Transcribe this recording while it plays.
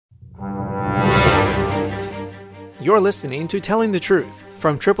You're listening to Telling the Truth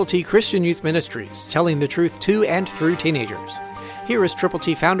from Triple T Christian Youth Ministries, telling the truth to and through teenagers. Here is Triple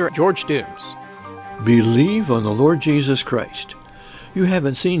T founder George Dooms. Believe on the Lord Jesus Christ. You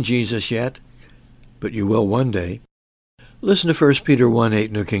haven't seen Jesus yet, but you will one day. Listen to 1 Peter 1:8,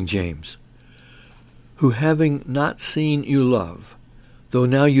 New King James. Who having not seen you love, though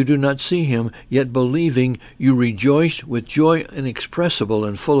now you do not see him, yet believing you rejoice with joy inexpressible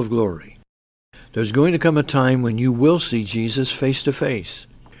and full of glory. There's going to come a time when you will see Jesus face to face.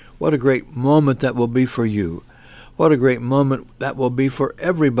 What a great moment that will be for you. What a great moment that will be for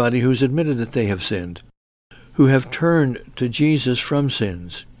everybody who's admitted that they have sinned, who have turned to Jesus from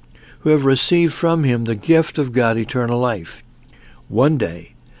sins, who have received from him the gift of God, eternal life. One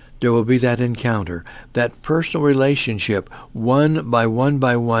day, there will be that encounter, that personal relationship, one by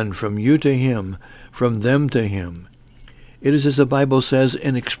one, from you to him, from them to him. It is, as the Bible says,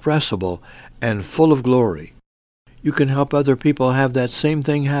 inexpressible and full of glory. You can help other people have that same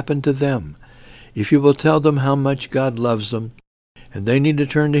thing happen to them. If you will tell them how much God loves them, and they need to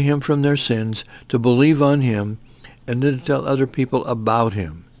turn to him from their sins, to believe on him, and then to tell other people about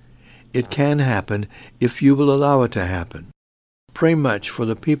him. It can happen if you will allow it to happen. Pray much for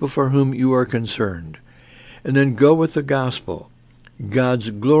the people for whom you are concerned, and then go with the gospel, God's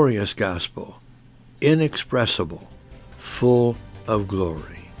glorious gospel, inexpressible, full of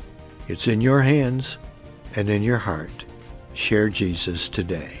glory. It's in your hands and in your heart. Share Jesus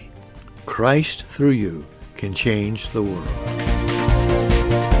today. Christ, through you, can change the world.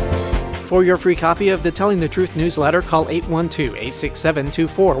 For your free copy of the Telling the Truth newsletter, call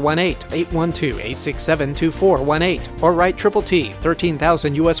 812-867-2418, 812-867-2418, or write Triple T,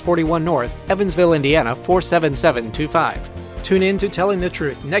 13,000 U.S. 41 North, Evansville, Indiana, 47725. Tune in to Telling the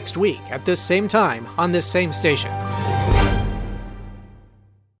Truth next week at this same time on this same station.